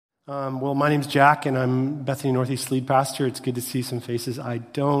Well, my name's Jack, and I'm Bethany Northeast lead pastor. It's good to see some faces I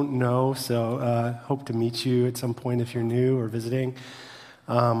don't know, so hope to meet you at some point if you're new or visiting.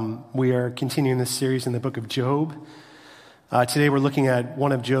 We are continuing this series in the book of Job. Today we're looking at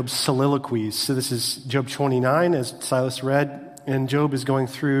one of Job's soliloquies. So this is Job 29, as Silas read, and Job is going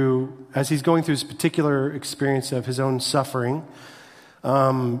through, as he's going through this particular experience of his own suffering,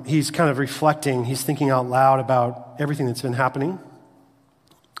 he's kind of reflecting, he's thinking out loud about everything that's been happening.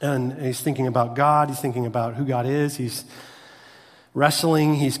 And he's thinking about God, he's thinking about who God is, he's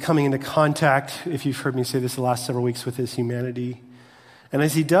wrestling, he's coming into contact, if you've heard me say this the last several weeks, with his humanity. And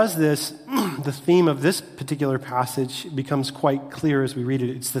as he does this, the theme of this particular passage becomes quite clear as we read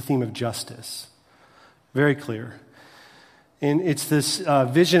it. It's the theme of justice. Very clear. And it's this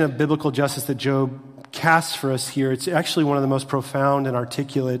vision of biblical justice that Job casts for us here. It's actually one of the most profound and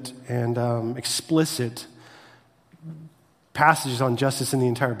articulate and explicit passages on justice in the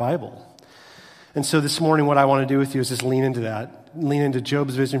entire Bible. And so this morning what I want to do with you is just lean into that, lean into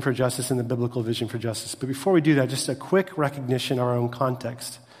Job's vision for justice and the biblical vision for justice. But before we do that, just a quick recognition of our own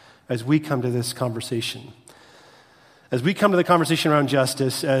context as we come to this conversation. As we come to the conversation around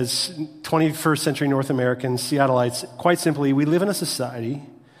justice as 21st century North Americans, Seattleites, quite simply, we live in a society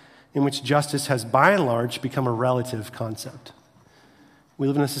in which justice has by and large become a relative concept. We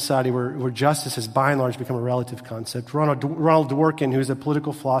live in a society where justice has, by and large, become a relative concept. Ronald Dworkin, who's a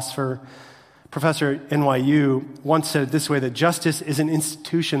political philosopher, professor at NYU, once said it this way, that justice is an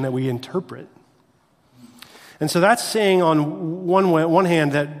institution that we interpret. And so that's saying on one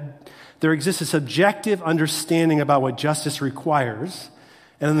hand that there exists a subjective understanding about what justice requires,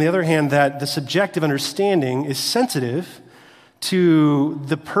 and on the other hand that the subjective understanding is sensitive to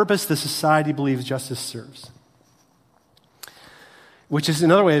the purpose the society believes justice serves. Which is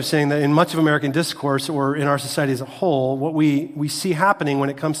another way of saying that in much of American discourse or in our society as a whole, what we see happening when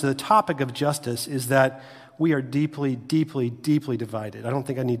it comes to the topic of justice is that we are deeply, deeply, deeply divided. I don't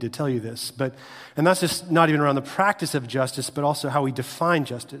think I need to tell you this, and that's just not even around the practice of justice, but also how we define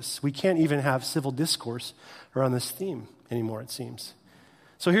justice. We can't even have civil discourse around this theme anymore, it seems.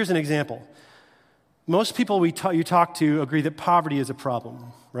 So here's an example. Most people you talk to agree that poverty is a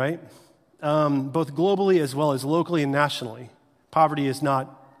problem, right? Both globally as well as locally and nationally. Poverty is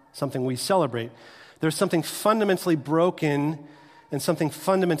not something we celebrate. There's something fundamentally broken and something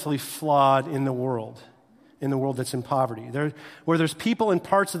fundamentally flawed in the world that's in poverty. Where there's people in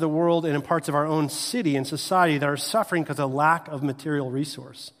parts of the world and in parts of our own city and society that are suffering because of lack of material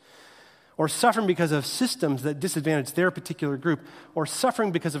resource, or suffering because of systems that disadvantage their particular group, or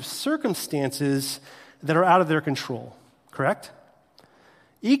suffering because of circumstances that are out of their control, correct?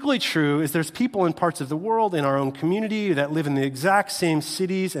 Equally true is there's people in parts of the world, in our own community, that live in the exact same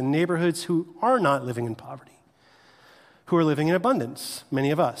cities and neighborhoods who are not living in poverty, who are living in abundance,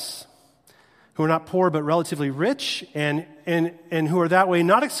 many of us, who are not poor but relatively rich, and who are that way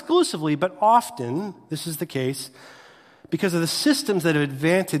not exclusively, but often, this is the case, because of the systems that have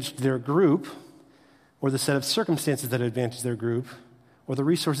advantaged their group, or the set of circumstances that have advantaged their group, or the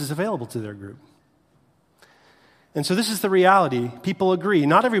resources available to their group. And so this is the reality. People agree,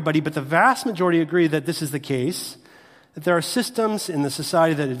 not everybody, but the vast majority agree that this is the case, that there are systems in the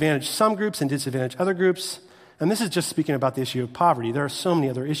society that advantage some groups and disadvantage other groups. And this is just speaking about the issue of poverty. There are so many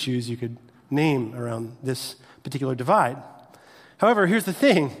other issues you could name around this particular divide. However, here's the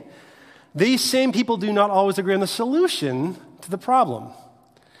thing. These same people do not always agree on the solution to the problem.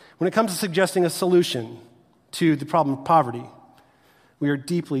 When it comes to suggesting a solution to the problem of poverty, we are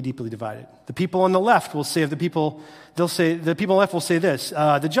deeply, deeply divided. The people on the left will say the people on the left will say this,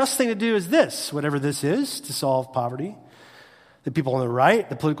 the just thing to do is this, whatever this is, to solve poverty. The people on the right,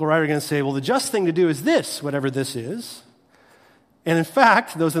 the political right, are going to say, well, the just thing to do is this, whatever this is. And in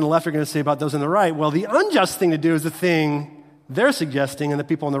fact, those on the left are going to say about those on the right, well, the unjust thing to do is the thing they're suggesting, and the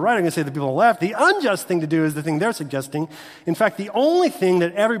people on the right are going to say to the people on the left, the unjust thing to do is the thing they're suggesting. In fact, the only thing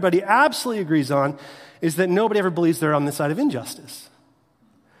that everybody absolutely agrees on is that nobody ever believes they're on the side of injustice.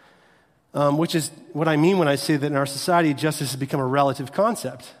 Which is what I mean when I say that in our society, justice has become a relative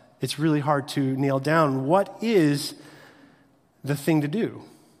concept. It's really hard to nail down what is the thing to do.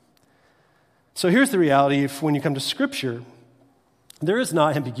 So here's the reality. When you come to Scripture, there is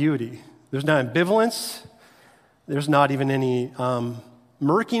not ambiguity. There's not ambivalence. There's not even any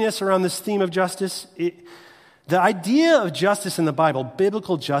murkiness around this theme of justice. The idea of justice in the Bible,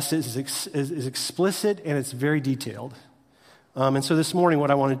 biblical justice, is explicit and it's very detailed. And so this morning what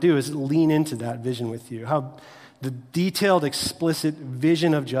I want to do is lean into that vision with you. How the detailed, explicit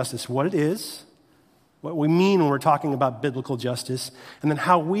vision of justice, what it is, what we mean when we're talking about biblical justice, and then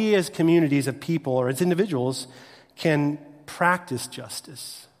how we as communities of people or as individuals can practice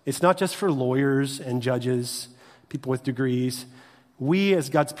justice It's not just for lawyers and judges, people with degrees. We, as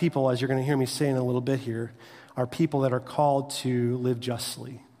God's people, as you're going to hear me say in a little bit here, are people that are called to live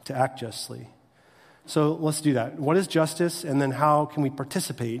justly, to act justly. So let's do that. What is justice? And then how can we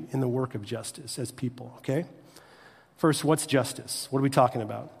participate in the work of justice as people, okay? First, what's justice? What are we talking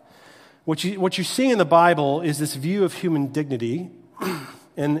about? What you're seeing in the Bible is this view of human dignity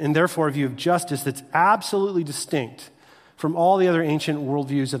and therefore a view of justice that's absolutely distinct from all the other ancient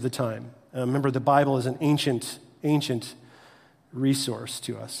worldviews of the time. Remember, the Bible is an ancient resource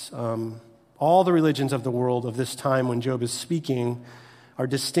to us. All the religions of the world of this time when Job is speaking are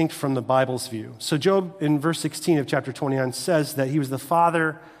distinct from the Bible's view. So Job, in verse 16 of chapter 29, says that he was the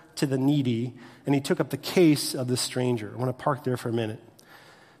father to the needy, and he took up the case of the stranger. I want to park there for a minute.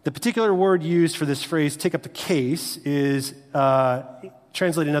 The particular word used for this phrase, take up the case, is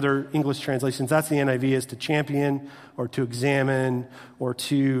translated in other English translations. That's the NIV, is to champion or to examine or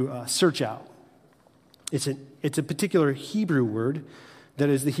to search out. It's a particular Hebrew word that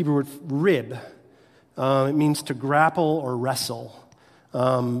is the Hebrew word rib. It means to grapple or wrestle.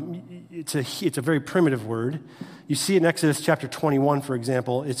 It's a very primitive word. You see in Exodus chapter 21, for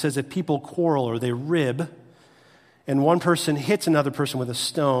example, it says that people quarrel or they rib, and one person hits another person with a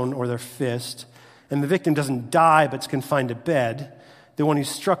stone or their fist, and the victim doesn't die but is confined to bed. The one who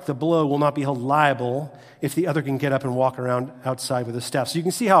struck the blow will not be held liable if the other can get up and walk around outside with a staff. So you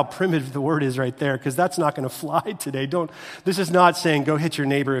can see how primitive the word is right there, because that's not going to fly today. This is not saying go hit your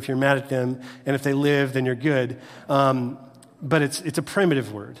neighbor if you're mad at them, and if they live, then you're good. But it's a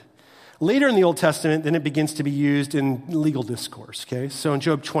primitive word. Later in the Old Testament, then it begins to be used in legal discourse, okay? So in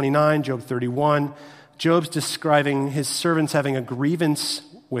Job 29, Job 31, Job's describing his servants having a grievance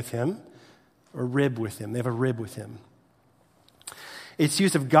with him, or rib with him. They have a rib with him. It's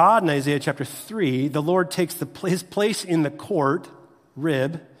used of God in Isaiah chapter 3. The Lord takes his place in the court,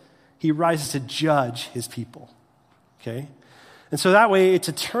 rib. He rises to judge his people, okay? And so that way, it's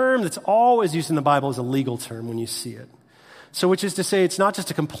a term that's always used in the Bible as a legal term when you see it. So which is to say, it's not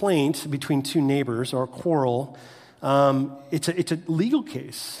just a complaint between two neighbors or a quarrel. It's a legal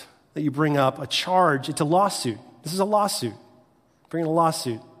case that you bring up, a charge. It's a lawsuit. This is a lawsuit. Bringing a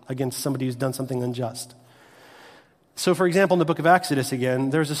lawsuit against somebody who's done something unjust. So, for example, in the book of Exodus again,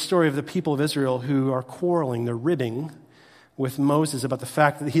 there's a story of the people of Israel who are quarreling, they're ribbing with Moses about the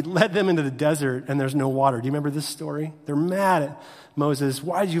fact that he led them into the desert and there's no water. Do you remember this story? They're mad at Moses.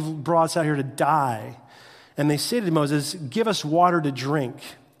 Why did you brought us out here to die? And they say to Moses, give us water to drink.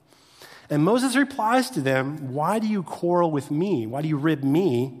 And Moses replies to them, why do you quarrel with me? Why do you rib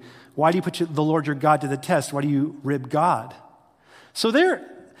me? Why do you put the Lord your God to the test? Why do you rib God? So they're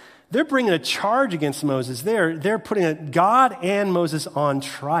bringing a charge against Moses. They're putting God and Moses on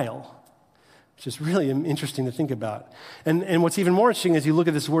trial, which is really interesting to think about. And what's even more interesting is you look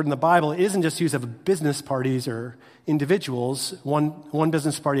at this word in the Bible, it isn't just used of business parties or individuals, one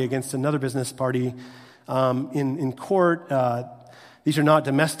business party against another business party in court. These are not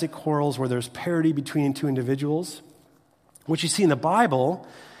domestic quarrels where there's parity between two individuals. What you see in the Bible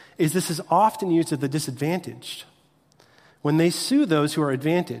is this is often used of the disadvantaged. When they sue those who are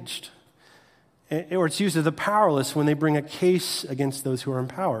advantaged, or it's used of the powerless when they bring a case against those who are in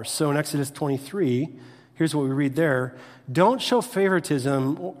power. So in Exodus 23, here's what we read there. Don't show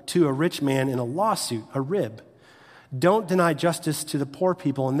favoritism to a rich man in a lawsuit, a rib. Don't deny justice to the poor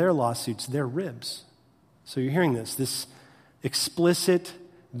people in their lawsuits, their ribs. So you're hearing this explicit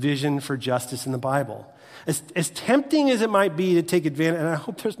vision for justice in the Bible. As tempting as it might be to take advantage, and I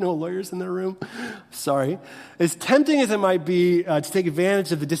hope there's no lawyers in the room, sorry. As tempting as it might be to take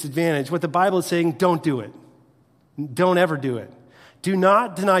advantage of the disadvantage, what the Bible is saying, don't do it. Don't ever do it. Do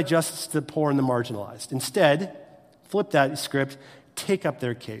not deny justice to the poor and the marginalized. Instead, flip that script, take up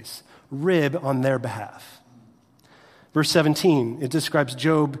their case, rib on their behalf. Verse 17, it describes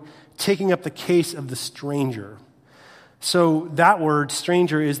Job taking up the case of the stranger. So that word,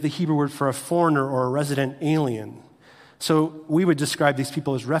 stranger, is the Hebrew word for a foreigner or a resident alien. So we would describe these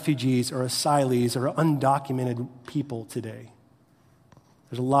people as refugees or asylees or undocumented people today.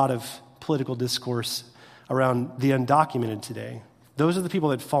 There's a lot of political discourse around the undocumented today. Those are the people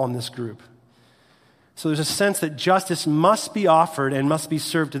that fall in this group. So there's a sense that justice must be offered and must be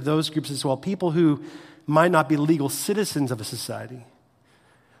served to those groups as well, people who might not be legal citizens of a society.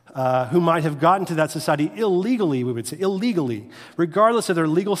 Who might have gotten to that society illegally, we would say, illegally. Regardless of their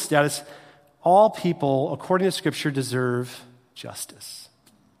legal status, all people, according to Scripture, deserve justice.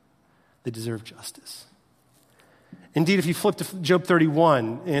 They deserve justice. Indeed, if you flip to Job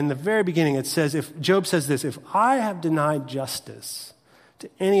 31, in the very beginning, it says, Job says this, if I have denied justice to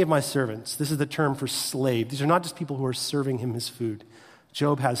any of my servants, this is the term for slave. These are not just people who are serving him his food.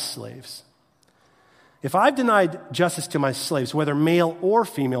 Job has slaves. If I've denied justice to my slaves, whether male or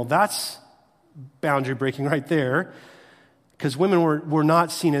female, that's boundary breaking right there, because women were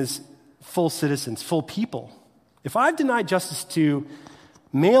not seen as full citizens, full people. If I've denied justice to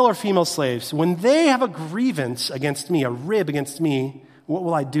male or female slaves, when they have a grievance against me, a rib against me, what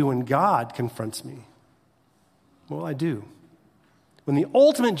will I do when God confronts me? What will I do? When the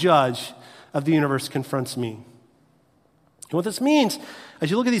ultimate judge of the universe confronts me. And what this means,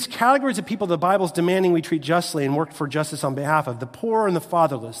 as you look at these categories of people the Bible's demanding we treat justly and work for justice on behalf of, the poor and the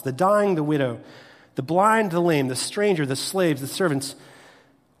fatherless, the dying, the widow, the blind, the lame, the stranger, the slaves, the servants,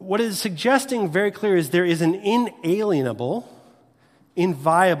 what it is suggesting very clear is there is an inalienable,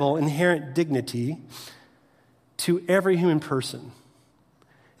 inviolable, inherent dignity to every human person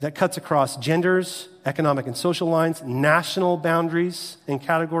that cuts across genders, economic and social lines, national boundaries and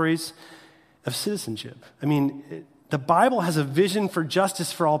categories of citizenship. I mean, the Bible has a vision for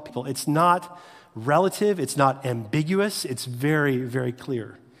justice for all people. It's not relative. It's not ambiguous. It's very, very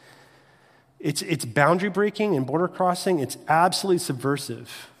clear. It's boundary breaking and border crossing. It's absolutely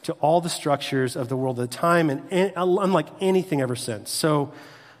subversive to all the structures of the world at the time and unlike anything ever since. So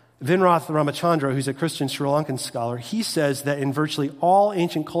Vinroth Ramachandra, who's a Christian Sri Lankan scholar, he says that in virtually all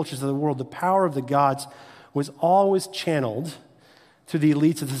ancient cultures of the world, the power of the gods was always channeled through the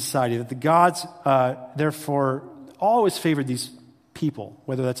elites of the society, that the gods, therefore, always favored these people,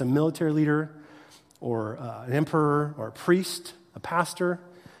 whether that's a military leader or an emperor or a priest, a pastor.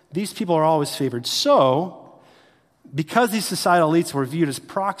 These people are always favored. So, because these societal elites were viewed as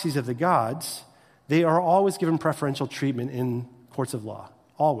proxies of the gods, they are always given preferential treatment in courts of law.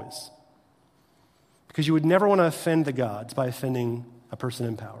 Always. Because you would never want to offend the gods by offending a person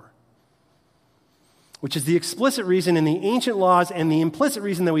in power. Which is the explicit reason in the ancient laws and the implicit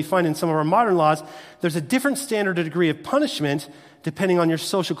reason that we find in some of our modern laws, there's a different standard or degree of punishment depending on your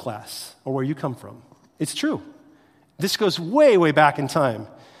social class or where you come from. It's true. This goes way, way back in time.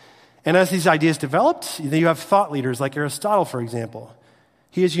 And as these ideas developed, you have thought leaders like Aristotle, for example.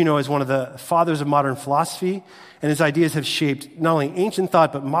 He, as you know, is one of the fathers of modern philosophy, and his ideas have shaped not only ancient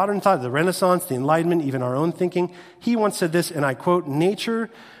thought, but modern thought, the Renaissance, the Enlightenment, even our own thinking. He once said this, and I quote,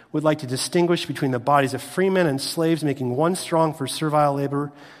 "Nature would like to distinguish between the bodies of free men and slaves, making one strong for servile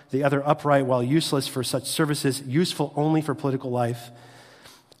labor, the other upright while useless for such services, useful only for political life.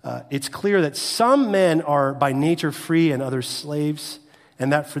 It's clear that some men are by nature free and others slaves,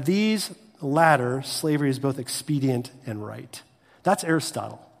 and that for these latter, slavery is both expedient and right." That's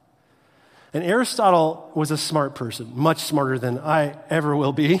Aristotle. And Aristotle was a smart person, much smarter than I ever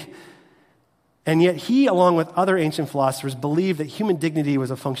will be. And yet he, along with other ancient philosophers, believed that human dignity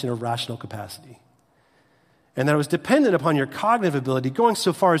was a function of rational capacity. And that it was dependent upon your cognitive ability, going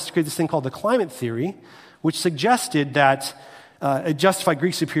so far as to create this thing called the climate theory, which suggested that it justified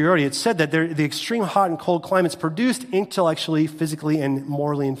Greek superiority. It said that the extreme hot and cold climates produced intellectually, physically, and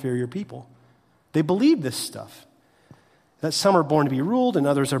morally inferior people. They believed this stuff. That some are born to be ruled and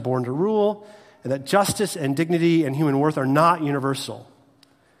others are born to rule, and that justice and dignity and human worth are not universal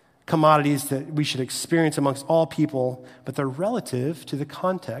commodities that we should experience amongst all people, but they're relative to the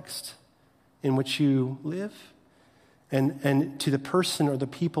context in which you live and to the person or the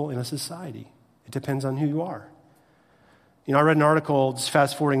people in a society. It depends on who you are. You know, I read an article, just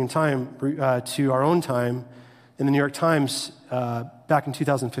fast-forwarding in time to our own time, in the New York Times back in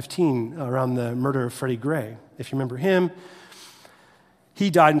 2015 around the murder of Freddie Gray. If you remember him,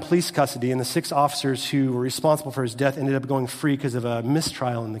 he died in police custody, and the 6 officers who were responsible for his death ended up going free because of a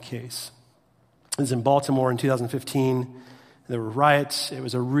mistrial in the case. It was in Baltimore in 2015. There were riots. It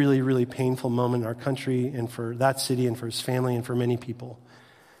was a really, really painful moment in our country and for that city and for his family and for many people.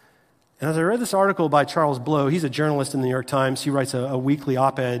 And as I read this article by Charles Blow, he's a journalist in the New York Times. He writes a weekly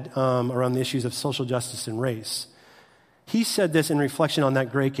op-ed around the issues of social justice and race. He said this in reflection on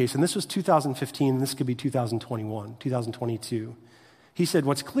that Gray case, and this was 2015, and this could be 2021, 2022. He said,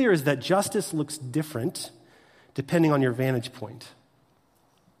 what's clear is that justice looks different depending on your vantage point.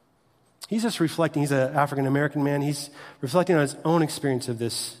 He's just reflecting, he's an African-American man, he's reflecting on his own experience of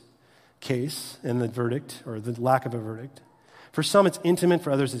this case and the verdict, or the lack of a verdict. For some, it's intimate.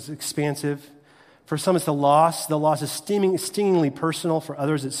 For others, it's expansive. For some, it's the loss. The loss is stingingly personal. For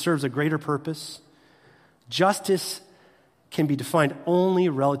others, it serves a greater purpose. Justice can be defined only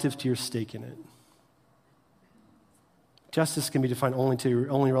relative to your stake in it. Justice can be defined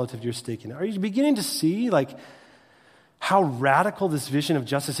only relative to your stake in it. Are you beginning to see, how radical this vision of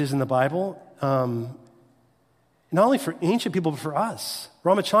justice is in the Bible? Not only for ancient people, but for us.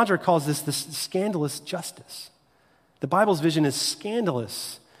 Ramachandra calls this scandalous justice. The Bible's vision is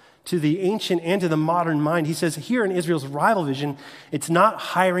scandalous to the ancient and to the modern mind. He says here in Israel's rival vision, it's not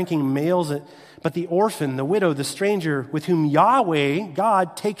high-ranking males, but the orphan, the widow, the stranger with whom Yahweh,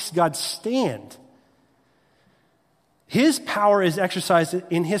 God, takes God's stand. His power is exercised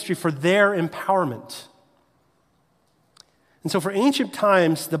in history for their empowerment. And so for ancient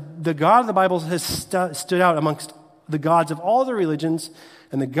times, the God of the Bible has stood out amongst the gods of all the religions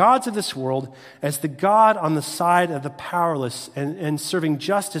and the gods of this world as the God on the side of the powerless and serving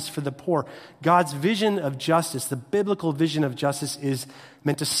justice for the poor. God's vision of justice, the biblical vision of justice, is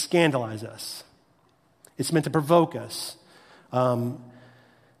meant to scandalize us. It's meant to provoke us. Am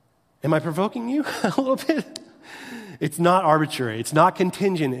I provoking you a little bit? It's not arbitrary. It's not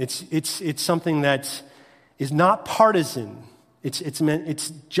contingent. It's something that is not partisan. It's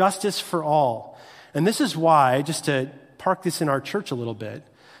justice for all. And this is why, just to park this in our church a little bit,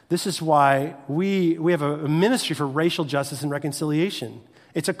 this is why we have a ministry for racial justice and reconciliation.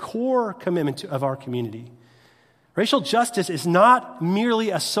 It's a core commitment of our community. Racial justice is not merely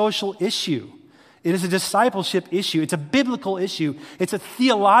a social issue. It is a discipleship issue. It's a biblical issue. It's a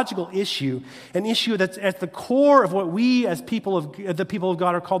theological issue, an issue that's at the core of what we as the people of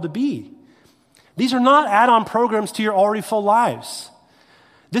God are called to be. These are not add-on programs to your already full lives.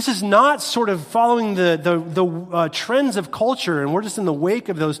 This is not sort of following the trends of culture, and we're just in the wake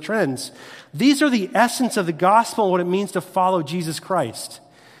of those trends. These are the essence of the gospel and what it means to follow Jesus Christ.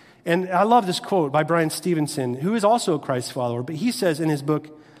 And I love this quote by Brian Stevenson, who is also a Christ follower, but he says in his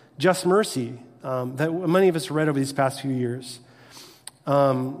book, Just Mercy, that many of us read over these past few years.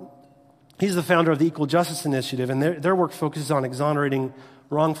 He's the founder of the Equal Justice Initiative, and their work focuses on exonerating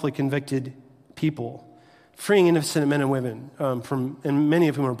wrongfully convicted people, freeing innocent men and women, and many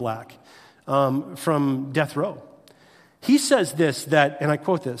of whom are black, from death row. He says this, and I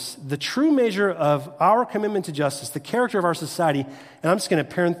quote this, the true measure of our commitment to justice, the character of our society, and I'm just going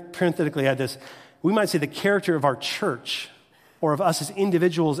to parenthetically add this, we might say the character of our church, or of us as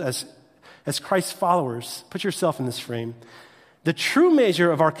individuals, as Christ's followers. Put yourself in this frame. The true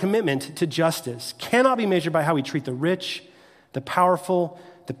measure of our commitment to justice cannot be measured by how we treat the rich, the powerful,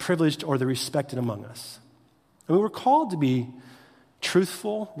 the privileged, or the respected among us. I mean, we're called to be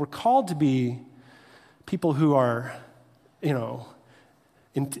truthful. We're called to be people who are,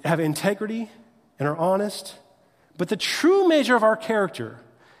 have integrity and are honest. But the true measure of our character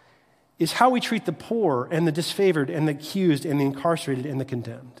is how we treat the poor and the disfavored and the accused and the incarcerated and the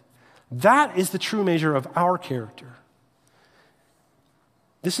condemned. That is the true measure of our character.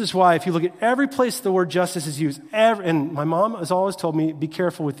 This is why if you look at every place the word justice is used, and my mom has always told me, be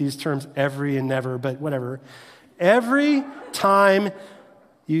careful with these terms, every and never, but whatever. Every time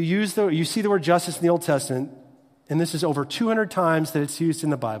you see the word justice in the Old Testament, and this is over 200 times that it's used in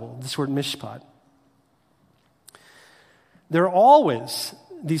the Bible, this word mishpat. There are always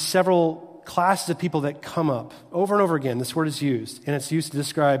these several classes of people that come up over and over again. This word is used, and it's used to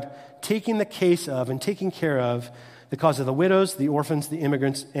describe taking the case of and taking care of the cause of the widows, the orphans, the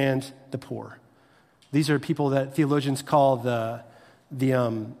immigrants, and the poor. These are people that theologians call the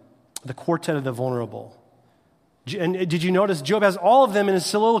quartet of the vulnerable. And did you notice Job has all of them in his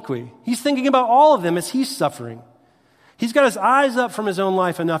soliloquy? He's thinking about all of them as he's suffering. He's got his eyes up from his own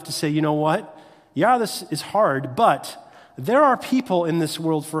life enough to say, you know what? Yeah, this is hard, but there are people in this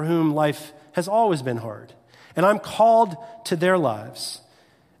world for whom life has always been hard. And I'm called to their lives.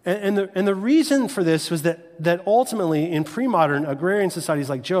 And the reason for this was that ultimately in pre-modern agrarian societies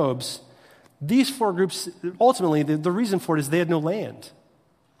like Job's, these four groups, ultimately the reason for it is they had no land.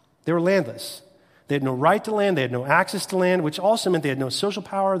 They were landless. They had no right to land. They had no access to land, which also meant they had no social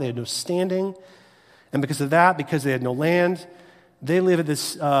power. They had no standing. And because of that, because they had no land, they lived at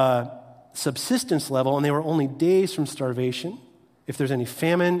this subsistence level, and they were only days from starvation. If there's any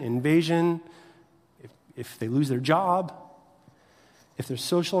famine, invasion, if they lose their job, if there's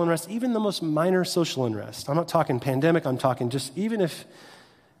social unrest, even the most minor social unrest. I'm not talking pandemic, I'm talking just even if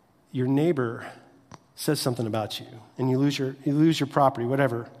your neighbor says something about you and you lose your property,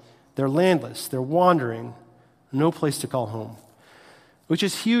 whatever. They're landless, they're wandering, no place to call home, which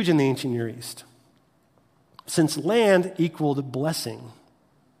is huge in the ancient Near East. Since land equaled blessing.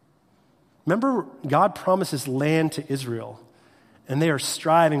 Remember, God promises land to Israel, and they are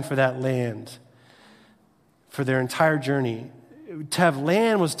striving for that land for their entire journey. To have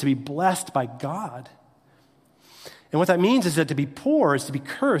land was to be blessed by God. And what that means is that to be poor is to be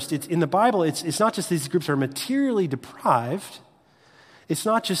cursed. In the Bible, it's not just these groups are materially deprived. It's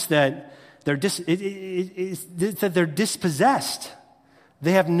not just that they're that they're dispossessed.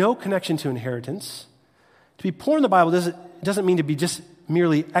 They have no connection to inheritance. To be poor in the Bible doesn't mean to be just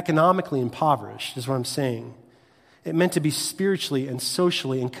merely economically impoverished, is what I'm saying. It meant to be spiritually and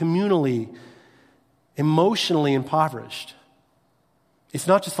socially and communally, emotionally impoverished. It's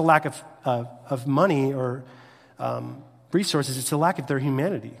not just a lack of money or resources, it's a lack of their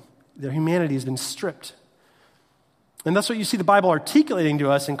humanity. Their humanity has been stripped. And that's what you see the Bible articulating to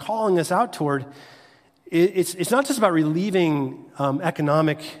us and calling us out toward. It's not just about relieving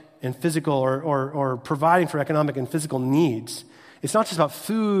economic and physical or providing for economic and physical needs. It's not just about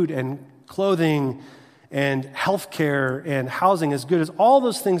food and clothing and health care and housing, as good as all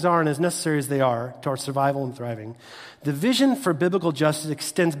those things are and as necessary as they are to our survival and thriving. The vision for biblical justice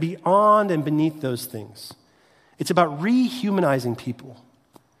extends beyond and beneath those things. It's about rehumanizing people.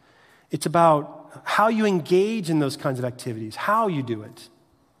 It's about how you engage in those kinds of activities, how you do it.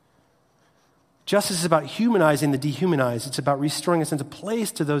 Justice is about humanizing the dehumanized. It's about restoring a sense of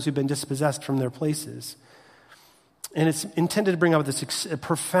place to those who've been dispossessed from their places. And it's intended to bring about this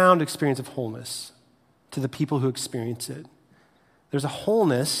profound experience of wholeness to the people who experience it. There's a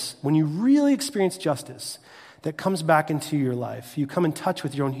wholeness when you really experience justice that comes back into your life. You come in touch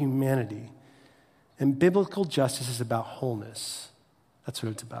with your own humanity. And biblical justice is about wholeness. That's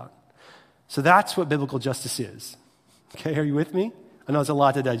what it's about. So that's what biblical justice is. Okay, are you with me? I know it's a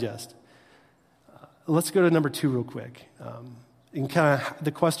lot to digest. Let's go to number 2 real quick. And kind of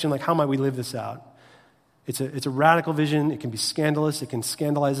the question, like, how might we live this out? It's a radical vision. It can be scandalous. It can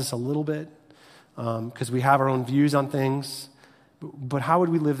scandalize us a little bit because we have our own views on things. But how would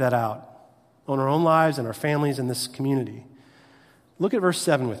we live that out on our own lives and our families and this community? Look at verse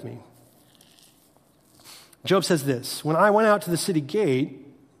 7 with me. Job says this, "When I went out to the city gate,"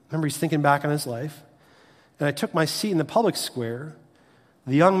 remember he's thinking back on his life, "and I took my seat in the public square,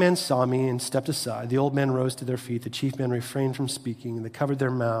 the young men saw me and stepped aside. The old men rose to their feet. The chief men refrained from speaking, and they covered their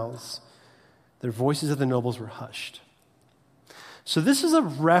mouths. Their voices of the nobles were hushed." So this is a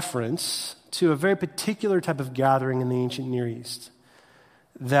reference to a very particular type of gathering in the ancient Near East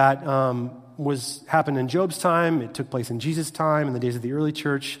that happened in Job's time. It took place in Jesus' time, in the days of the early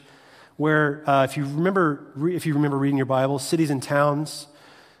church, where if you remember reading your Bible, cities and towns,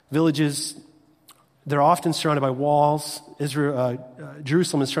 villages, they're often surrounded by walls.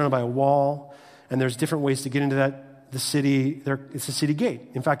 Jerusalem is surrounded by a wall, and there's different ways to get into the city. It's a city gate.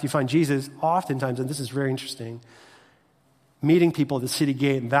 In fact, you find Jesus oftentimes, and this is very interesting, meeting people at the city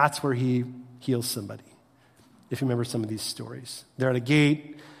gate, and that's where he heals somebody. If you remember some of these stories. They're at a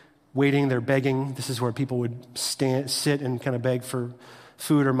gate, waiting, they're begging. This is where people would sit and kind of beg for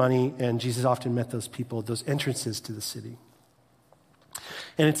food or money, and Jesus often met those people at those entrances to the city.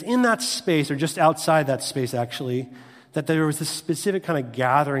 And it's in that space, or just outside that space actually, that there was this specific kind of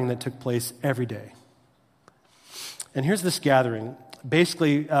gathering that took place every day. And here's this gathering.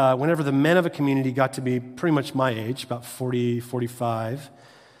 Basically, whenever the men of a community got to be pretty much my age, about 40, 45,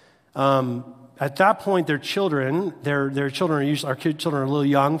 at that point their children are usually, our children are a little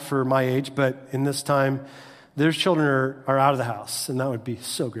young for my age, but in this time, their children are out of the house, and that would be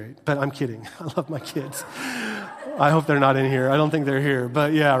so great. But I'm kidding. I love my kids. I hope they're not in here. I don't think they're here,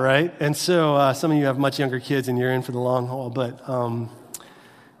 but yeah, right? And so some of you have much younger kids, and you're in for the long haul, but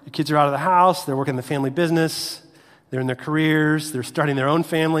your kids are out of the house. They're working the family business. They're in their careers. They're starting their own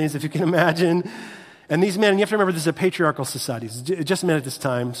families, if you can imagine. And these men, you have to remember this is a patriarchal society. It's just men at this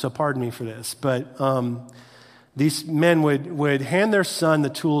time, so pardon me for this. But these men would hand their son the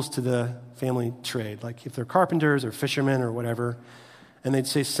tools to the family trade, like if they're carpenters or fishermen or whatever, and they'd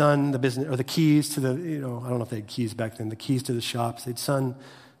say, "Son, the business," or the keys to the, I don't know if they had keys back then, the keys to the shops. They'd, "Son,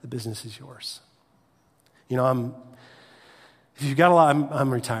 the business is yours." I'm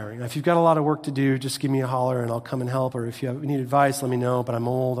retiring. If you've got a lot of work to do, just give me a holler and I'll come and help. Or if you need advice, let me know. But I'm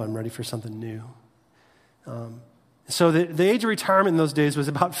old. I'm ready for something new. So the age of retirement in those days was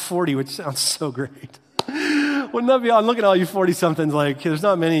about 40, which sounds so great. Wouldn't that be? I'm looking at all you 40-somethings. Like, there's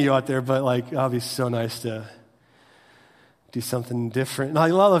not many of you out there, but like, it'll be so nice to do something different. And I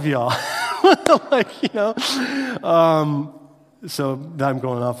love y'all. So I'm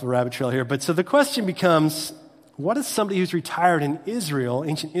going off the rabbit trail here. But so the question becomes, what does somebody who's retired in Israel,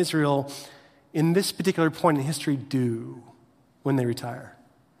 ancient Israel, in this particular point in history do when they retire?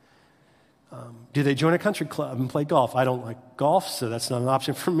 Do they join a country club and play golf? I don't like golf, so that's not an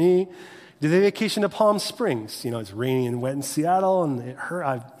option for me. Do they vacation to Palm Springs? It's rainy and wet in Seattle, and it hurt.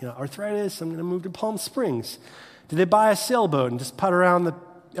 Arthritis. I'm going to move to Palm Springs. Do they buy a sailboat and just putt around the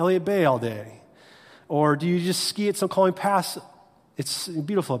Elliott Bay all day? Or do you just ski at Snoqualmie Pass? It's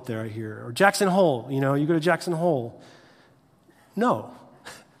beautiful up there, I hear. Or Jackson Hole. You go to Jackson Hole. No,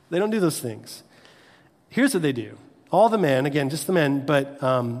 they don't do those things. Here's what they do. All the men, again, just the men, but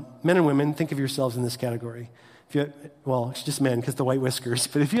men and women, think of yourselves in this category. It's just men because the white whiskers.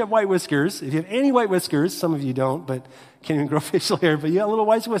 But if you have white whiskers, if you have any white whiskers, some of you don't, but can't even grow facial hair, but you got a little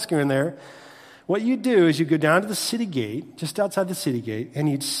white whisker in there, what you do is you go down to the city gate, just outside the city gate, and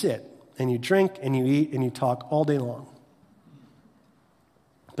you'd sit, and you drink, and you eat, and you talk all day long.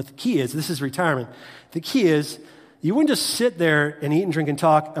 But the key is, this is retirement, the key is you wouldn't just sit there and eat and drink and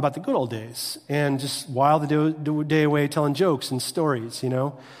talk about the good old days and just while the day away telling jokes and stories,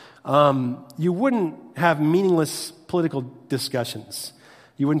 You wouldn't have meaningless political discussions.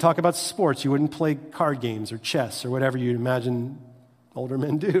 You wouldn't talk about sports. You wouldn't play card games or chess or whatever you'd imagine older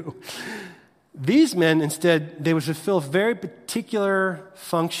men do. These men, instead, they would fulfill a very particular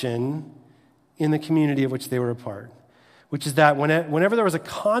function in the community of which they were a part, which is that whenever there was a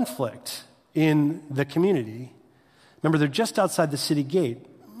conflict in the community, remember, they're just outside the city gate.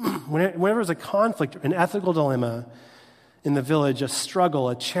 Whenever there was a conflict, an ethical dilemma in the village, a struggle,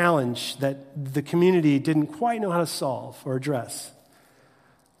 a challenge that the community didn't quite know how to solve or address,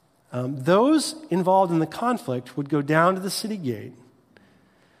 those involved in the conflict would go down to the city gate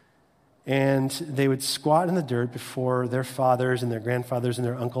and they would squat in the dirt before their fathers and their grandfathers and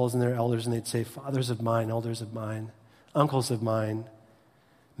their uncles and their elders, and they'd say, "Fathers of mine, elders of mine, uncles of mine,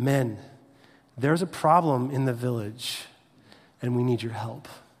 men, there's a problem in the village and we need your help."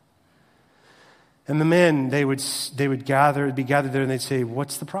 And the men, they would be gathered there, and they'd say,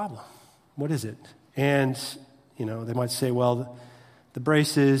 "What's the problem? What is it?" And, they might say, "Well, the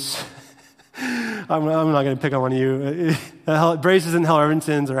Braces," I'm not going to pick on one of you. Braces and Hell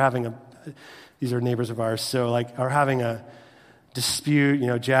Irvingtons are these are neighbors of ours, are having a dispute.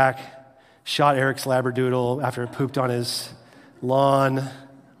 Jack shot Eric's Labradoodle after it pooped on his lawn.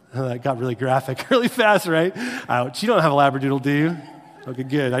 That got really graphic really fast, right? Ouch. You don't have a Labradoodle, do you? Okay,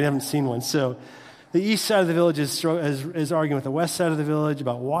 good. I haven't seen one. So the east side of the village is arguing with the west side of the village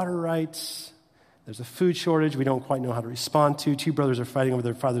about water rights. There's a food shortage we don't quite know how to respond to. Two brothers are fighting over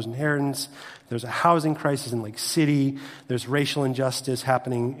their father's inheritance. There's a housing crisis in Lake City. There's racial injustice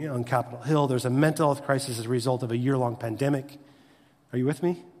happening on Capitol Hill. There's a mental health crisis as a result of a year-long pandemic. Are you with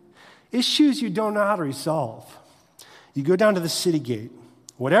me? Issues you don't know how to resolve. You go down to the city gate.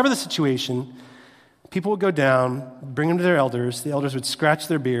 Whatever the situation, people would go down, bring them to their elders. The elders would scratch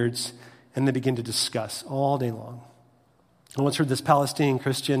their beards, and they begin to discuss all day long. I once heard this Palestinian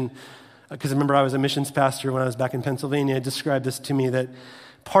Christian, because remember I was a missions pastor when I was back in Pennsylvania, described this to me, that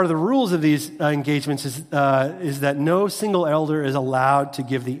part of the rules of these engagements is that no single elder is allowed to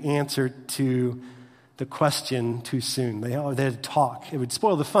give the answer to the question too soon. They had to talk. It would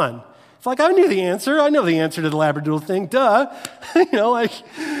spoil the fun. It's like, I knew the answer. I know the answer to the Labradoodle thing. Duh.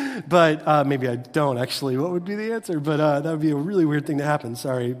 But maybe I don't actually. What would be the answer? But that would be a really weird thing to happen.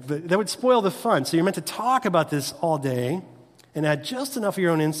 Sorry. But that would spoil the fun. So you're meant to talk about this all day and add just enough of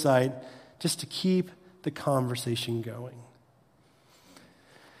your own insight just to keep the conversation going.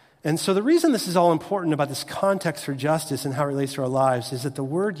 And so the reason this is all important about this context for justice and how it relates to our lives is that the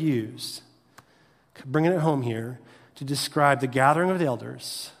word used, bringing it home here, to describe the gathering of the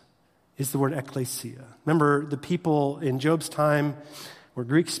elders is the word ecclesia. Remember, the people in Job's time were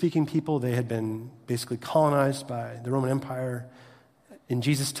Greek-speaking people. They had been basically colonized by the Roman Empire. In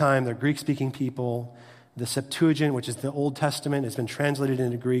Jesus' time, they're Greek-speaking people. The Septuagint, which is the Old Testament, has been translated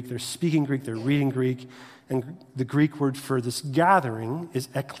into Greek. They're speaking Greek. They're reading Greek. And the Greek word for this gathering is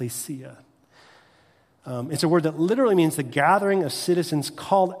ecclesia. It's a word that literally means the gathering of citizens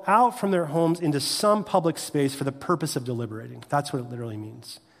called out from their homes into some public space for the purpose of deliberating. That's what it literally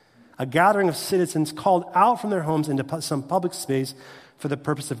means. A gathering of citizens called out from their homes into some public space for the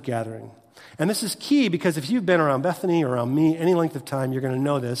purpose of gathering. And this is key because if you've been around Bethany or around me any length of time, you're going to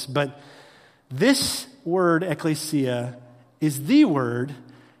know this. But this word, ecclesia, is the word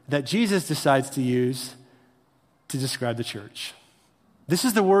that Jesus decides to use to describe the church. This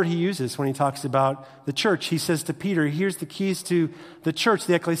is the word he uses when he talks about the church. He says to Peter, here's the keys to the church,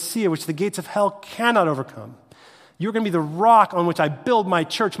 the ecclesia, which the gates of hell cannot overcome. You're going to be the rock on which I build my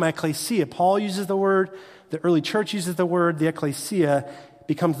church, my ecclesia. Paul uses the word. The early church uses the word. The ecclesia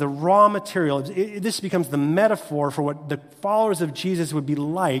becomes the raw material. This becomes the metaphor for what the followers of Jesus would be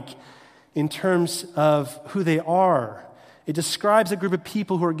like in terms of who they are. It describes a group of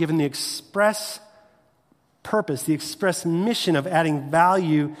people who are given the express purpose, the express mission of adding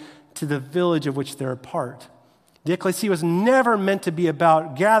value to the village of which they're a part. The ecclesia was never meant to be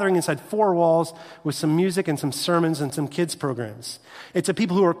about gathering inside four walls with some music and some sermons and some kids' programs. It's a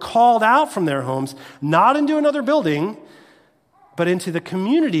people who are called out from their homes, not into another building, but into the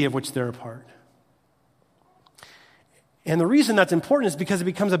community of which they're a part. And the reason that's important is because it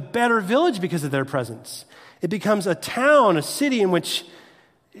becomes a better village because of their presence. It becomes a town, a city in which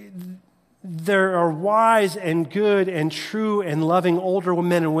there are wise and good and true and loving older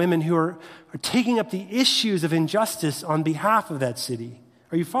men and women who are taking up the issues of injustice on behalf of that city.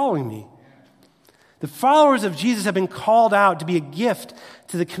 Are you following me? The followers of Jesus have been called out to be a gift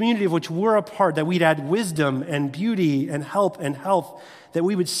to the community of which we're a part, that we'd add wisdom and beauty and help and health, that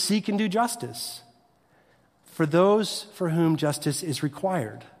we would seek and do justice for those for whom justice is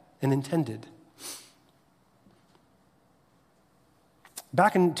required and intended.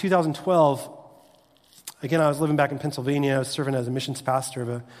 Back in 2012, again, I was living back in Pennsylvania. I was serving as a missions pastor of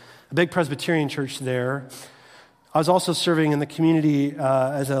a big Presbyterian church there. I was also serving in the community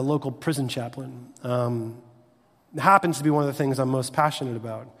as a local prison chaplain. It happens to be one of the things I'm most passionate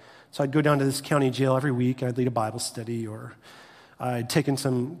about. So I'd go down to this county jail every week, and I'd lead a Bible study, or I'd taken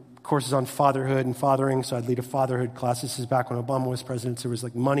some courses on fatherhood and fathering, so I'd lead a fatherhood class. This is back when Obama was president. So there was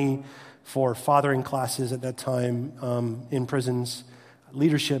like money for fathering classes at that time in prisons.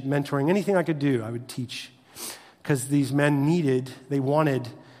 Leadership, mentoring, anything I could do, I would teach. Because these men they wanted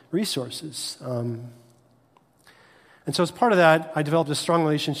resources. And so as part of that, I developed a strong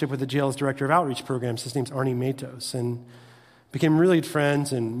relationship with the jail's director of outreach programs. His name's Arnie Matos, and became really good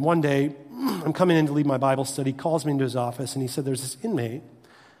friends. And one day, I'm coming in to lead my Bible study, calls me into his office, and he said, there's this inmate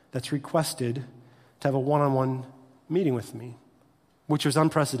that's requested to have a one-on-one meeting with me, which was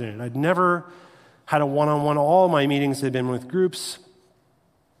unprecedented. I'd never had a one-on-one. All my meetings had been with groups.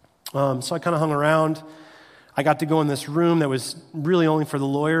 So I kind of hung around. I got to go in this room that was really only for the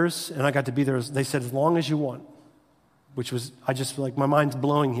lawyers, and I got to be there. They said, as long as you want, which was, I just feel like my mind's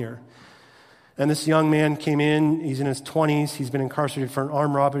blowing here. And this young man came in. He's in his 20s. He's been incarcerated for an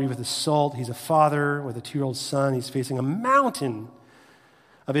armed robbery with assault. He's a father with a 2-year-old son. He's facing a mountain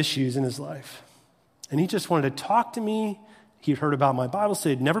of issues in his life. And he just wanted to talk to me. He'd heard about my Bible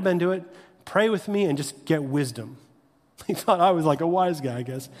study. He'd never been to it. Pray with me and just get wisdom. He thought I was like a wise guy, I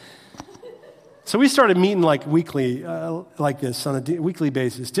guess. So we started meeting like weekly, like this, on a weekly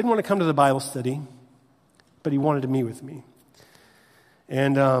basis. Didn't want to come to the Bible study, but he wanted to meet with me.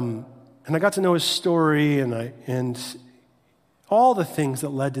 And I got to know his story and all the things that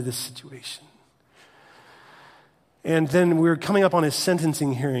led to this situation. And then we were coming up on his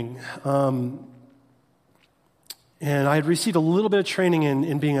sentencing hearing. And I had received a little bit of training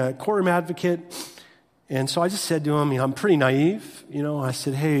in being a courtroom advocate. And so I just said to him, I'm pretty naive. I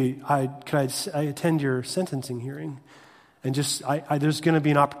said, hey, could I attend your sentencing hearing? And just, there's going to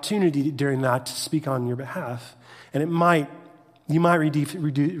be an opportunity during that to speak on your behalf. And you might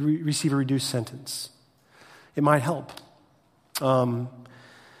receive a reduced sentence. It might help. And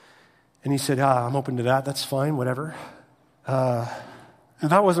he said, I'm open to that. That's fine, whatever. And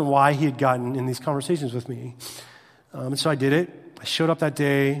that wasn't why he had gotten in these conversations with me. And so I did it. I showed up that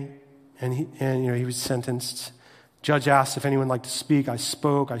day, and he was sentenced. Judge asked if anyone would like to speak. I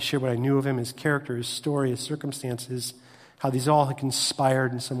spoke. I shared what I knew of him, his character, his story, his circumstances, how these all had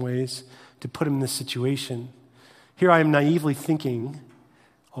conspired in some ways to put him in this situation. Here I am naively thinking,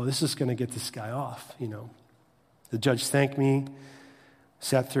 this is going to get this guy off, The judge thanked me,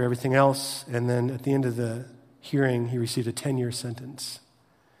 sat through everything else, and then at the end of the hearing, he received a 10-year sentence,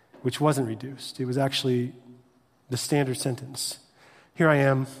 which wasn't reduced. It was actually the standard sentence. Here I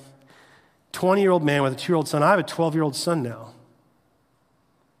am, 20-year-old man with a 2-year-old son. I have a 12-year-old son now.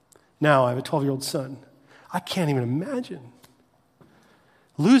 Now I have a 12-year-old son. I can't even imagine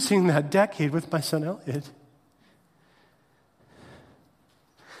losing that decade with my son Elliot.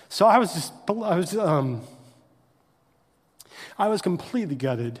 So I was completely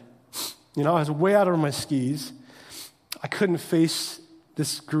gutted. I was way out of my skis. I couldn't face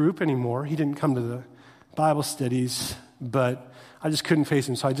this group anymore. He didn't come to the Bible studies, but I just couldn't face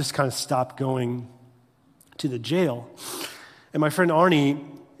him, so I just kind of stopped going to the jail. And my friend Arnie,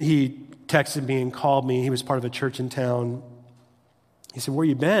 he texted me and called me. He was part of a church in town. He said, where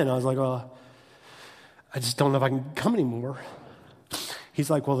you been? I was like, I just don't know if I can come anymore. He's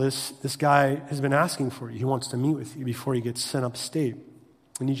like, well, this guy has been asking for you. He wants to meet with you before he gets sent upstate.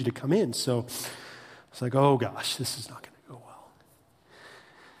 I need you to come in. So I was like, oh gosh, this is not going to go well.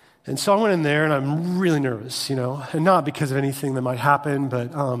 And so I went in there, and I'm really nervous, and not because of anything that might happen,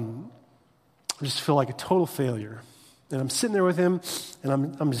 but I just feel like a total failure. And I'm sitting there with him,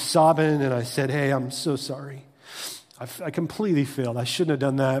 and I'm just sobbing, and I said, hey, I'm so sorry. I completely failed. I shouldn't have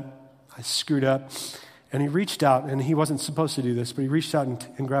done that. I screwed up. And he reached out, and he wasn't supposed to do this, but he reached out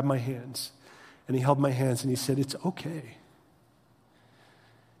and grabbed my hands. And he held my hands, and he said, it's okay.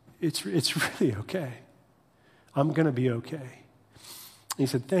 It's really okay. I'm going to be okay. He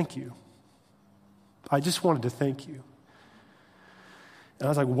said, thank you. I just wanted to thank you. And I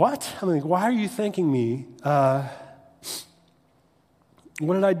was like, what? I'm like, why are you thanking me?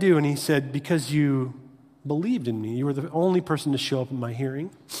 what did I do? And he said, because you believed in me. You were the only person to show up in my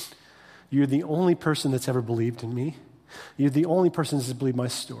hearing. You're the only person that's ever believed in me. You're the only person that's believed my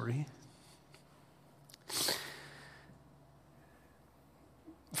story.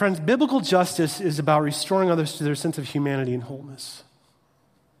 Friends, biblical justice is about restoring others to their sense of humanity and wholeness.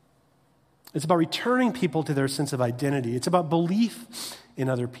 It's about returning people to their sense of identity. It's about belief in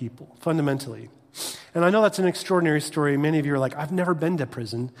other people, fundamentally. And I know that's an extraordinary story. Many of you are like, I've never been to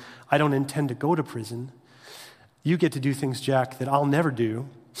prison. I don't intend to go to prison. You get to do things, Jack, that I'll never do.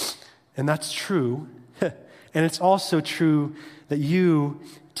 And that's true. And it's also true that you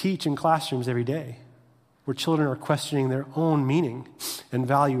teach in classrooms every day where children are questioning their own meaning and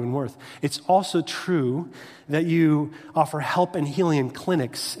value and worth. It's also true that you offer help and healing in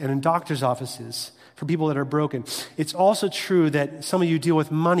clinics and in doctors' offices for people that are broken. It's also true that some of you deal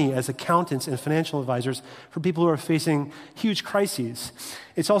with money as accountants and financial advisors for people who are facing huge crises.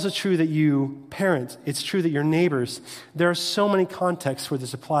 It's also true that you parent. It's true that your neighbors. There are so many contexts where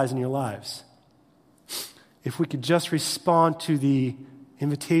this applies in your lives. If we could just respond to the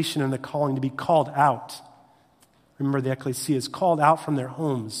invitation and the calling to be called out. Remember, the ecclesia is called out from their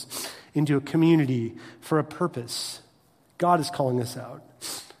homes into a community for a purpose. God is calling us out.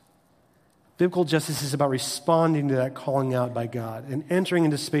 Biblical justice is about responding to that calling out by God and entering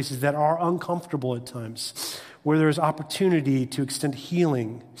into spaces that are uncomfortable at times, where there is opportunity to extend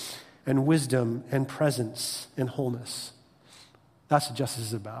healing and wisdom and presence and wholeness. That's what justice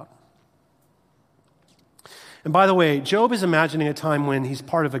is about. And by the way, Job is imagining a time when he's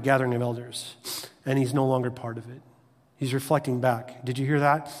part of a gathering of elders, and he's no longer part of it. He's reflecting back. Did you hear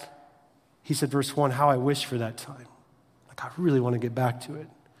that? He said, verse 1, how I wish for that time. Like, I really want to get back to it.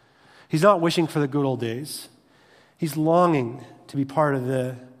 He's not wishing for the good old days. He's longing to be part of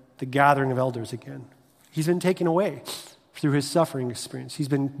the gathering of elders again. He's been taken away through his suffering experience. He's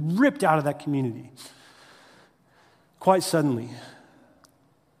been ripped out of that community quite suddenly.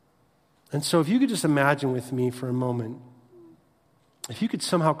 And so if you could just imagine with me for a moment, if you could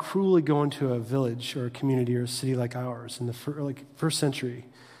somehow cruelly go into a village or a community or a city like ours in the first century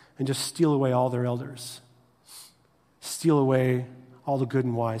and just steal away all their elders, steal away all the good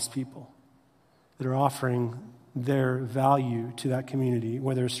and wise people that are offering their value to that community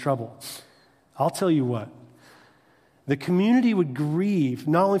where there's trouble, I'll tell you what, the community would grieve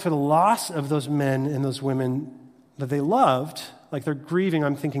not only for the loss of those men and those women that they loved, like they're grieving,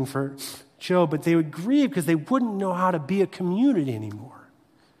 I'm thinking, for Job, but they would grieve because they wouldn't know how to be a community anymore.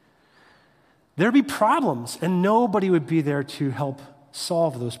 There'd be problems, and nobody would be there to help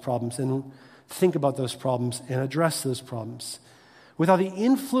solve those problems and think about those problems and address those problems. Without the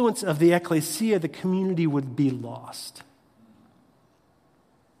influence of the ecclesia, the community would be lost.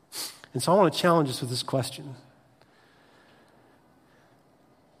 And so I want to challenge us with this question.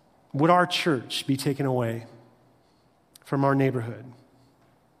 Would our church be taken away from our neighborhood?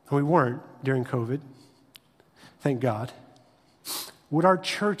 And we weren't during COVID. Thank God. Would our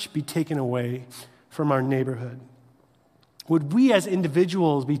church be taken away from our neighborhood? Would we as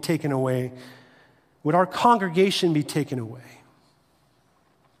individuals be taken away? Would our congregation be taken away?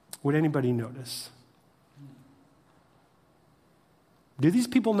 Would anybody notice? Do these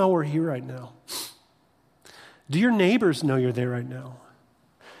people know we're here right now? Do your neighbors know you're there right now?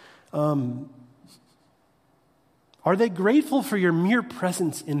 Are they grateful for your mere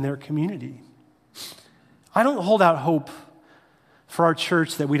presence in their community? I don't hold out hope for our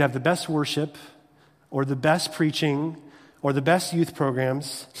church that we'd have the best worship or the best preaching or the best youth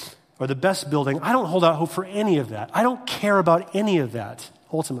programs or the best building. I don't hold out hope for any of that. I don't care about any of that,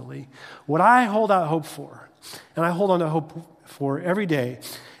 ultimately. What I hold out hope for, and I hold on to hope for every day,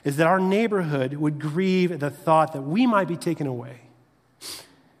 is that our neighborhood would grieve at the thought that we might be taken away.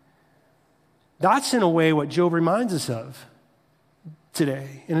 That's in a way what Job reminds us of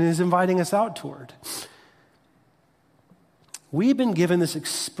today and is inviting us out toward. We've been given this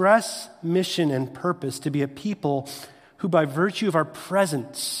express mission and purpose to be a people who, by virtue of our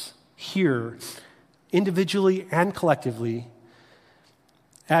presence here, individually and collectively,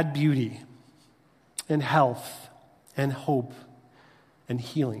 add beauty and health and hope and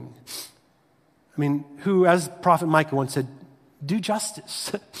healing. I mean, who, as Prophet Micah once said, do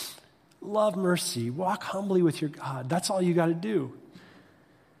justice. Love mercy. Walk humbly with your God. That's all you got to do.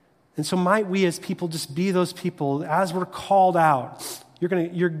 And so might we as people just be those people as we're called out. You're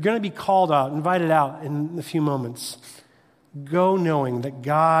going to be called out, invited out in a few moments. Go knowing that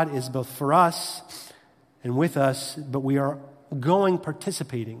God is both for us and with us, but we are going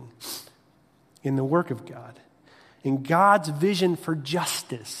participating in the work of God. In God's vision for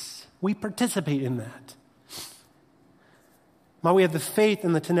justice. We participate in that. Might we have the faith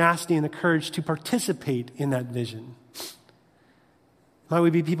and the tenacity and the courage to participate in that vision. Might we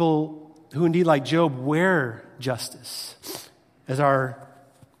be people who indeed, like Job, wear justice as our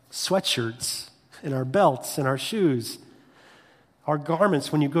sweatshirts and our belts and our shoes, our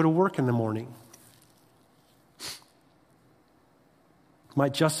garments when you go to work in the morning.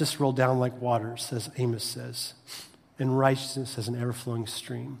 Might justice roll down like waters, as Amos says, and righteousness as an ever-flowing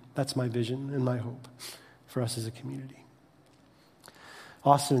stream. That's my vision and my hope for us as a community.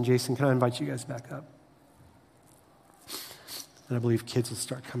 Austin and Jason, can I invite you guys back up? And I believe kids will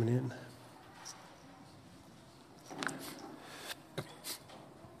start coming in.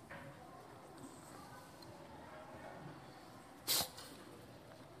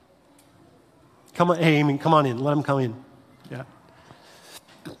 Come on, hey, Amy, come on in. Let them come in. Yeah.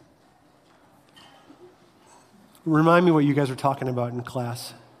 Remind me what you guys were talking about in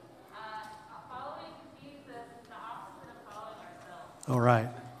class. Following Jesus is the opposite of following ourselves. All right.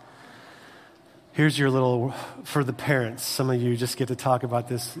 Here's your little, for the parents. Some of you just get to talk about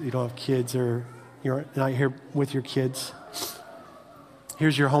this. You don't have kids or you're not here with your kids.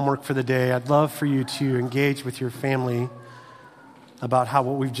 Here's your homework for the day. I'd love for you to engage with your family about how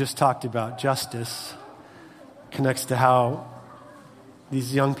what we've just talked about, justice, connects to how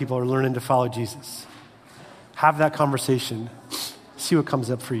these young people are learning to follow Jesus. Have that conversation. See what comes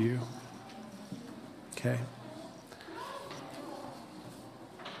up for you. Okay.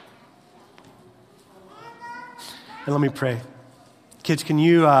 And let me pray. Kids, kids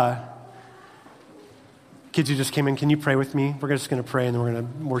who just came in, can you pray with me? We're just going to pray and then we're going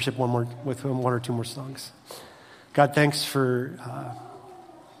to worship one or two more songs. God, thanks for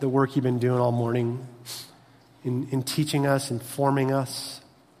the work you've been doing all morning in teaching us, informing us.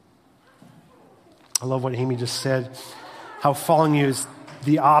 I love what Amy just said, how following you is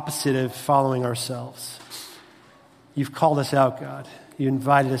the opposite of following ourselves. You've called us out, God. You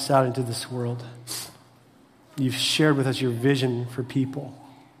invited us out into this world. You've shared with us your vision for people.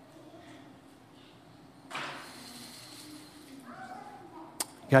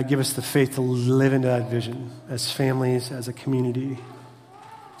 God, give us the faith to live into that vision as families, as a community.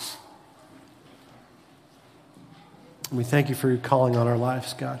 And we thank you for your calling on our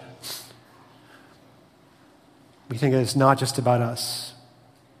lives, God. We think that it's not just about us,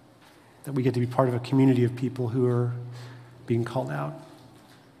 that we get to be part of a community of people who are being called out.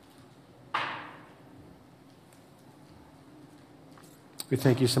 We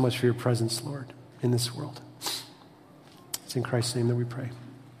thank you so much for your presence, Lord, in this world. It's in Christ's name that we pray.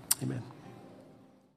 Amen.